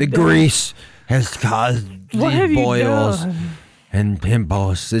 What have you The done? grease has caused What have these you boils done? and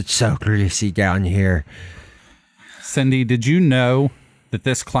pimples. It's so greasy down here. Cindy, did you know that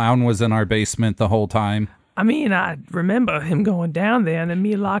this clown was in our basement the whole time? I mean, I remember him going down there and then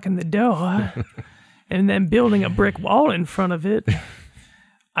me locking the door and then building a brick wall in front of it.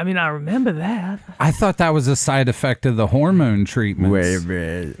 I mean, I remember that. I thought that was a side effect of the hormone treatments. Wait a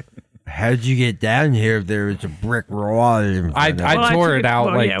minute. How'd you get down here if there was a brick wall in I front of Well, I tore took it it- out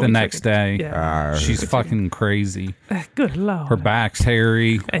well, like yeah, the we took next it. day. Yeah. She's fucking crazy. Good Lord. Her back's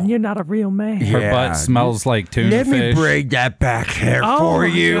hairy. And you're not a real man. Her Yeah. butt smells like tuna Let me fish. break that back hair Oh, for my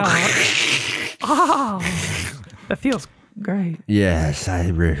you. God. Oh, that feels great. Yes, I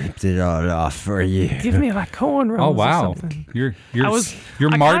ripped it all off for you. Give me like cornrows Oh wow, or something. you're I was- you're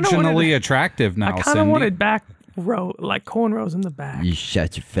I kinda marginally wanted- attractive now, I kind Cindy. of wanted back row, like cornrows in the back. You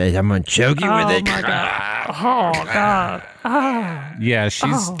shut your face. I'm gonna choke you Oh with it. my God. Oh God. Ah, Yeah,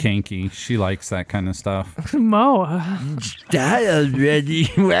 she's Oh. kinky. She likes that kind of stuff. Moa. Die already.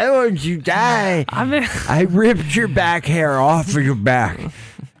 Why won't you die? I mean, I ripped your back hair off of your back.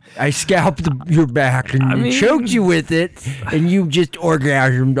 I scalped your back and mean- choked you with it, and you just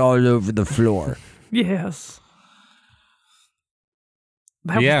orgasmed all over the floor. yes.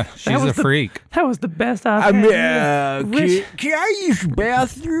 That Yeah, was, she's a freak. That was the best I've I'm, had. Rich- can I use your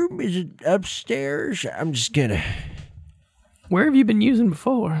bathroom? Is it upstairs? I'm just gonna. Where have you been using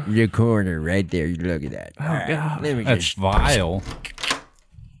before? The corner right there. You look at that. Oh, God. Let me That's just. vile.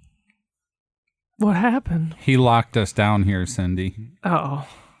 What happened? He locked us down here, Cindy. Oh,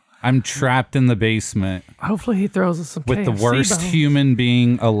 I'm trapped in the basement hopefully he throws us some with the KFC worst bones. human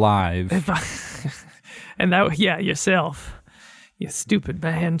being alive. If I, and that, yeah, yourself, you stupid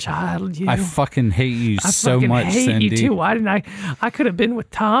man child. You. I fucking hate you I so fucking much, hate Cindy. you too. Why didn't I? I could have been with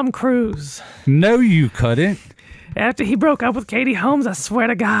Tom Cruise. No, you couldn't. After he broke up with Katie Holmes, I swear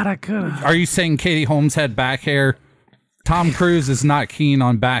to God, I could have. Are you saying Katie Holmes had back hair? Tom Cruise is not keen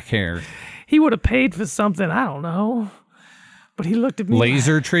on back hair. He would have paid for something. I don't know. But he looked at me.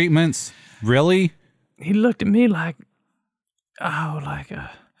 Laser treatments? Really? He looked at me like, oh, like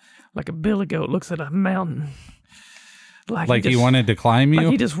a billy goat looks at a mountain. Like he just, wanted to climb Like you?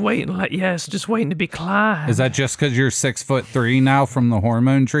 he just waiting. Like yes, just waiting to be climbed. Is that just because you're 6'3" now from the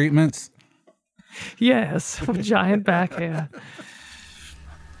hormone treatments? Yes, with giant back hair.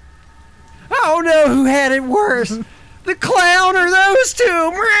 I don't know who had it worse. The clown or those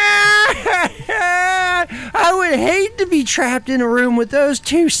two. I would hate to be trapped in a room with those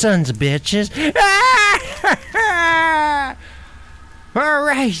two sons of bitches. All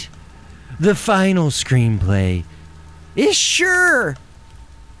right. The final screenplay is sure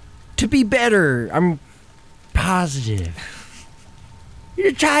to be better. I'm positive.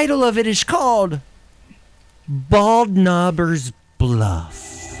 The title of it is called Bald Knobber's Bluff.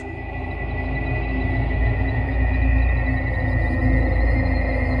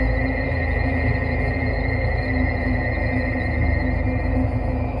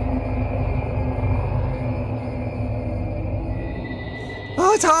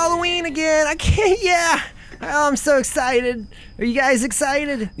 Oh, it's Halloween again. I can't, yeah. Oh, I'm so excited. Are you guys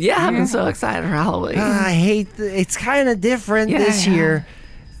excited? Yeah, I've been so excited for Halloween. I hate it's kind of different this year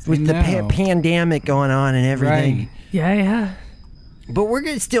with the pandemic going on and everything. Right. Yeah. But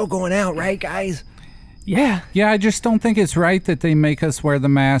we're still going out, right, guys? Yeah. Yeah, I just don't think it's right that they make us wear the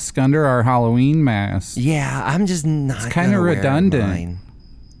mask under our Halloween mask. Yeah, I'm just not It's kind of gonna wear redundant. mine.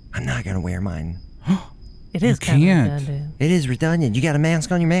 I'm not going to wear mine. It is You kind can't. of redundant. It is redundant. You got a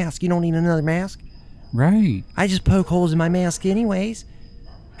mask on your mask. You don't need another mask. Right. I just poke holes in my mask anyways.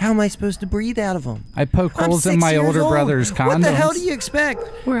 How am I supposed to breathe out of them? I poke I'm holes in 6 my years older old. brother's condoms. What the hell do you expect?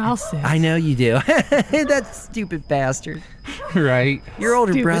 We're all sick. I know you do. That stupid bastard. Right. Your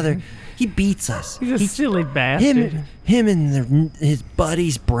older Stupid. brother, he beats us. He's a silly bastard. Him and his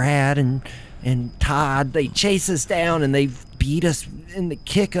buddies Brad and Todd, they chase us down and they beat us and they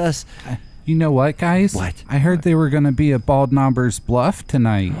kick us. You know what, guys? What? I heard they were going to be at Bald Knobber's Bluff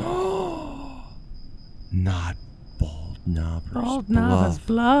tonight. Not Bald Knobber's Bald Bluff. Knobber's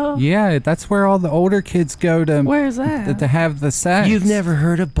Bluff. Yeah, that's where all the older kids go to Where's that? to have the sex. You've never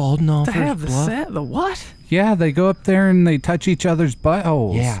heard of Bald Knobber's To have the Bluff? set? The what? Yeah, they go up there and they touch each other's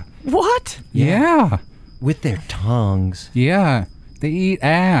buttholes. Yeah, What? Yeah. with their tongues. Yeah. They eat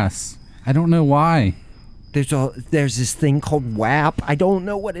ass. I don't know why. There's this thing called WAP. I don't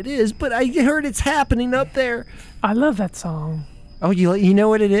know what it is, but I heard it's happening up there. I love that song. Oh, you know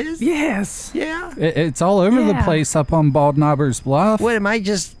what it is? Yes. Yeah. It's all over the Yeah. place up on Bald Knobber's Bluff. What, am I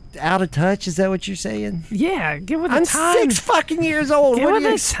just out of touch? Is that what you're saying? Yeah, get with the I'm times. 6 fucking years old. Get What with do you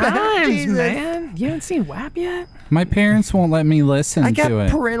the expect? times, Jesus. man. You haven't seen WAP yet? My parents won't let me listen I got to it.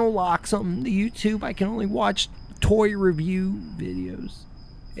 parental locks on the YouTube. I can only watch toy review videos.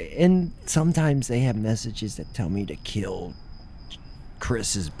 And sometimes they have messages that tell me to kill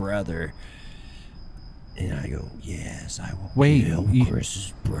Chris's brother. And I go, yes, I will Wait, kill you-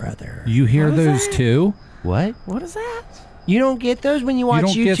 Chris's brother. You hear What is those that? too? What? What is that? You don't get those when you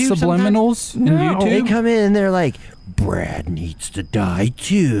watch You don't YouTube get sometimes? subliminals in No. They YouTube? come in and they're like, Brad needs to die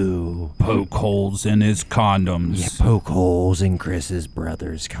too. Poke holes in his condoms. Yeah, poke holes in Chris's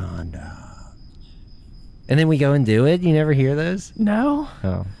brother's condom. And then we go and do it? You never hear those? No.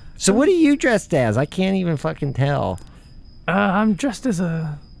 Oh. So what are you dressed as? I can't even fucking tell. I'm dressed as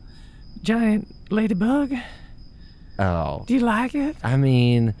a giant ladybug. Oh. Do you like it? I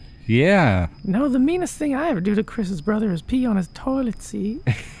mean, Yeah. No, the meanest thing I ever do to Chris's brother is pee on his toilet seat.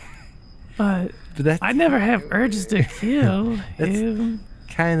 But that's I never have urges to kill That's- him.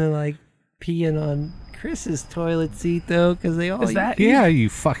 kind of like peeing on Chris's toilet seat, though, because they all... Is that Yeah, you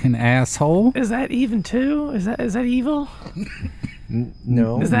fucking asshole. Is that even too? Is that evil?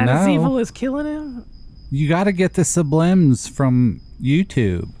 No. Is that as No. evil as killing him? You got to get the sublims from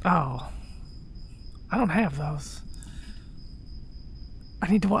YouTube. Oh, I don't have those.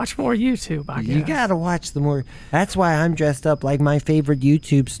 I need to watch more YouTube, I guess. You gotta watch the more... That's why I'm dressed up like my favorite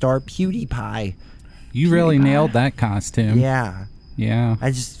YouTube star, PewDiePie. You really nailed that costume. Yeah. Yeah. I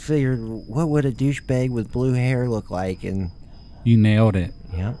just figured, what would a douchebag with blue hair look like? And, You nailed it.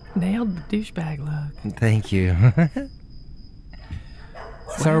 yep. Nailed the douchebag look. Thank you.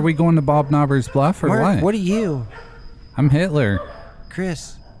 So are we going to Bob Knobber's Bluff or Mark, what? are you? I'm Hitler.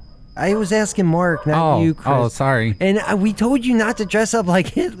 Chris. I was asking Mark, not you, Chris. Oh, sorry. And we told you not to dress up like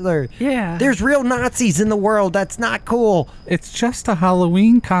Hitler. Yeah. There's real Nazis in the world. That's not cool. It's just a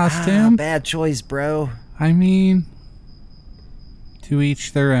Halloween costume. Bad choice, bro. I mean, to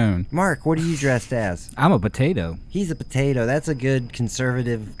each their own. Mark, what are you dressed as? I'm a potato. He's a potato. That's a good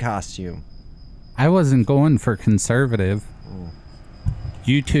conservative costume. I wasn't going for conservative.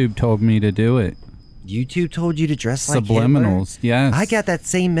 YouTube told me to do it. YouTube told you to dress like Hitler? Subliminals, yes. I got that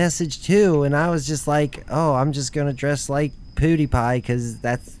same message too, and I was just like, oh, I'm just going to dress like PewDiePie because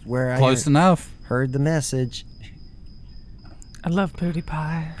that's where Close enough. heard the message. I love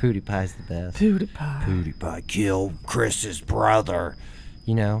PewDiePie. PewDiePie's the best. PewDiePie. PewDiePie killed Chris's brother.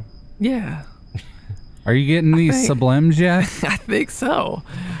 You know? Yeah. Are you getting these sublims yet? I think so.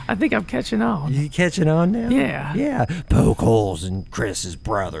 I think I'm catching on. You catching on now? Yeah. Yeah. Poke holes in Chris's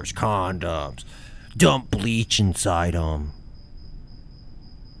brother's condoms. Dump bleach inside them.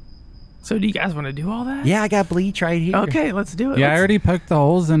 So do you guys want to do all that? Yeah, I got bleach right here. Okay, let's do it. Yeah, I Let's- already poked the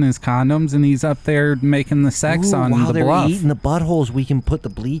holes in his condoms, and he's up there making the sex Ooh, on while the they're bluff. eating the buttholes, we can put the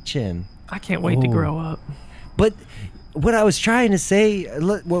bleach in. I can't wait to grow up. But what I was trying to say,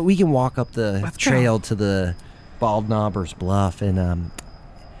 well, we can walk up the Let's go. trail to the Bald Knobber's Bluff, and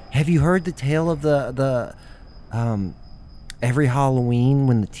have you heard the tale of the every Halloween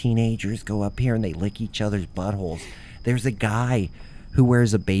when the teenagers go up here and they lick each other's buttholes? There's a guy who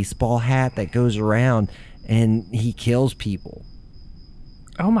wears a baseball hat that goes around and he kills people.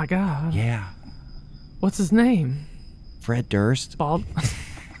 Oh my God. Yeah, What's his name? Fred Durst. Bald.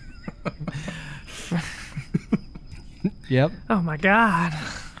 Yep. Oh my God.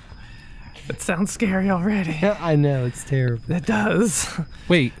 It sounds scary already. I know, it's terrible. It does.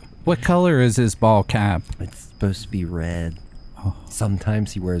 Wait, what color is his ball cap? It's supposed to be red.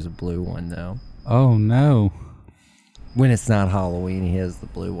 Sometimes he wears a blue one though. Oh no. When it's not Halloween, he has the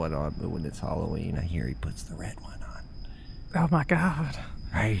blue one on, but when it's Halloween, I hear he puts the red one on. Oh my God.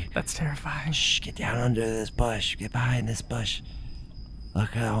 Right? That's terrifying. Shh, get down under this bush. Get behind this bush.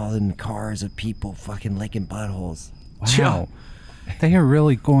 Look at all them cars of people fucking licking buttholes. Wow. They are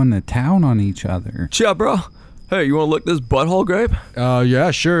really going to town on each other. Yeah, bro. Hey, you want to lick this butthole, Gabe?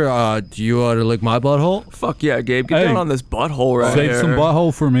 Yeah, sure. Do you want to lick my butthole? Fuck yeah, Gabe. Get Hey. down on this butthole right Save here. some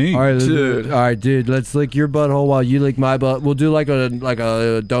butthole for me. All right, Dude. All right, dude. Let's lick your butthole while you lick my butt. We'll do like a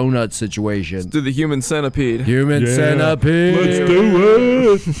donut situation. Do the human centipede. Human Yeah. centipede. Let's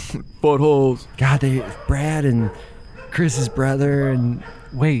do it. Buttholes. God, Brad and Chris's brother and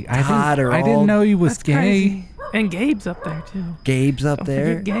Wait, Todd are I all- didn't know he was That's gay. crazy. And Gabe's up there too. Gabe's up Don't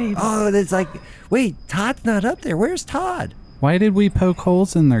there. forget Gabe. Oh, that's like, wait, Todd's not up there. Where's Todd? Why did we poke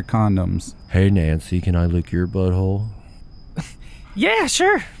holes in their condoms? Hey, Nancy, can I lick your butthole? Yeah,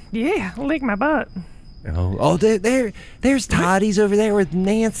 sure. Yeah, lick my butt. Oh, there's Todd. He's over there with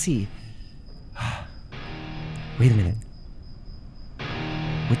Nancy. Wait a minute.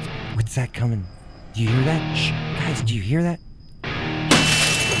 What's that coming? Do you hear that? Shh, guys, do you hear that?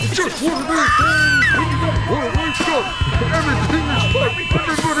 Just one of those days when you got one wakes up. Everything is fine.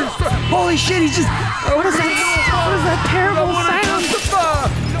 Everybody's fine. Holy shit, he's just. What is that terrible sound?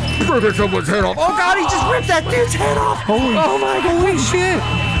 Ripping someone's head off. Oh god, he just ripped that dude's head off. Oh my god, holy shit.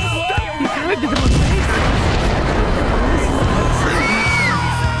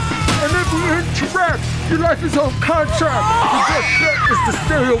 And if we interact, your life is on contract. The best bet is to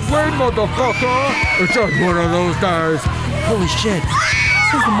stay away, motherfucker. It's just one of those days. Holy shit.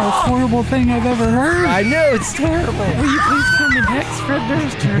 This is the most horrible thing I've ever heard. I know, it's terrible. Will you please come in next, Fred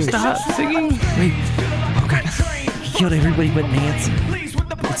Durst, or stop singing? Wait. Oh god. He killed everybody but Nancy.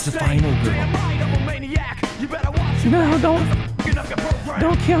 It's the final girl. No,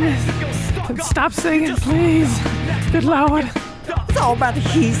 don't kill me. Stop singing, please. Good Lord. It's all about the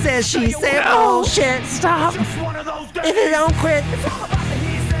he says, she said No. bullshit. Stop. If it don't quit.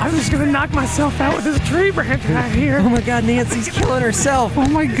 I'm just gonna knock myself out with this tree branch right Oh here. my god, Nancy's killing herself. Oh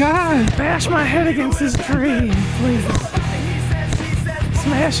my god. Bash my head against this tree, please.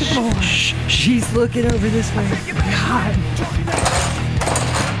 Smash it more. Shh, she's looking over this way. God.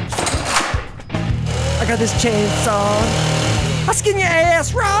 I got this chainsaw. I'll skin your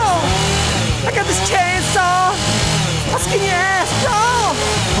ass raw. I got this chainsaw. I'll skin your ass raw.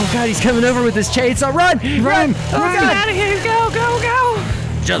 Oh god, he's coming over with this chainsaw. Run! Run! Oh Get god! out of here. Go, go, go.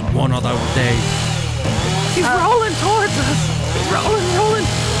 Just one of those days. He's rolling towards us. He's rolling.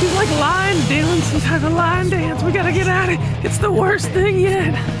 He's like doing some type of line dance. We gotta get out of here. It's the worst thing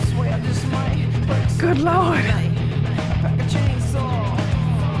yet. Good Lord.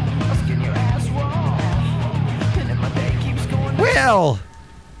 Well,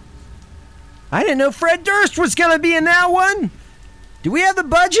 I didn't know Fred Durst was gonna be in that one. Do we have the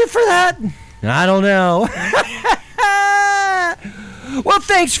budget for that? I don't know. Well,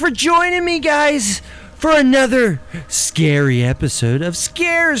 thanks for joining me, guys, for another scary episode of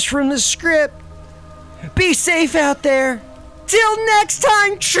Scares from the Script. Be safe out there. Till next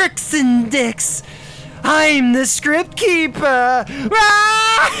time, tricks and dicks. I'm the script keeper.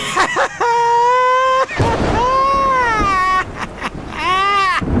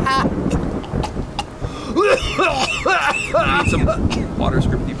 Need some water,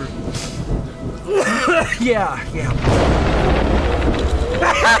 script keeper. Yeah.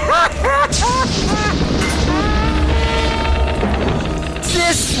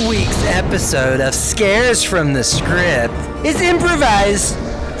 This week's episode of Scares from the Script is improvised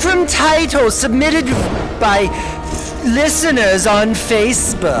from titles submitted by listeners on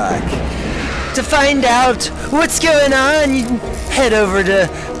Facebook. To find out what's going on, you can head over to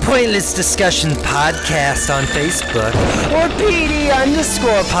Pointless Discussion Podcast on Facebook or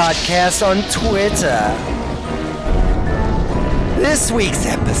PD_podcast on Twitter. This week's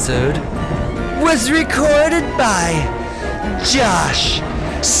episode was recorded by Josh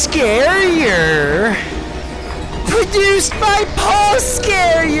Scarier, produced by Paul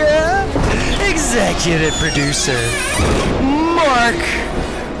Scarier, executive producer Mark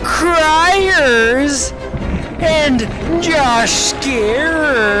Cryers, and Josh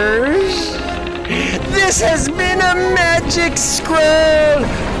Scarers. This has been a Magic Scroll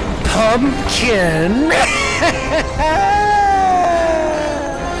Pumpkin.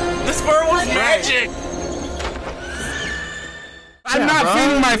 This fur was magic! I'm not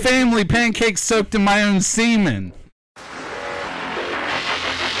feeding my family pancakes soaked in my own semen.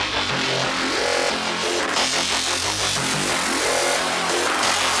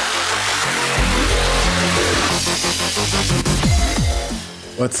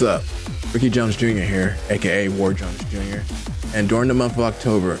 What's up? Ricky Jones Jr. here, aka War Jones Jr. And during the month of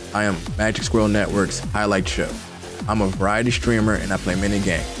October, I am Magic Squirrel Network's highlight show. I'm a variety streamer and I play many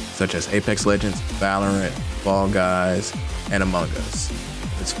games, such as Apex Legends, Valorant, Fall Guys, and Among Us.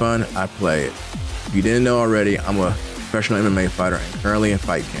 If it's fun, I play it. If you didn't know already, I'm a professional MMA fighter and currently in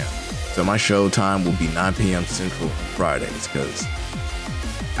fight camp. So my show time will be 9 p.m. Central on Fridays, because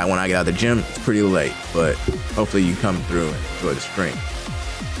when I get out of the gym, it's pretty late, but hopefully you come through and enjoy the stream.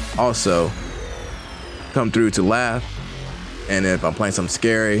 Also, come through to laugh, and if I'm playing something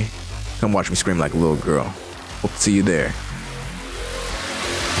scary, come watch me scream like a little girl. Hope to see you there.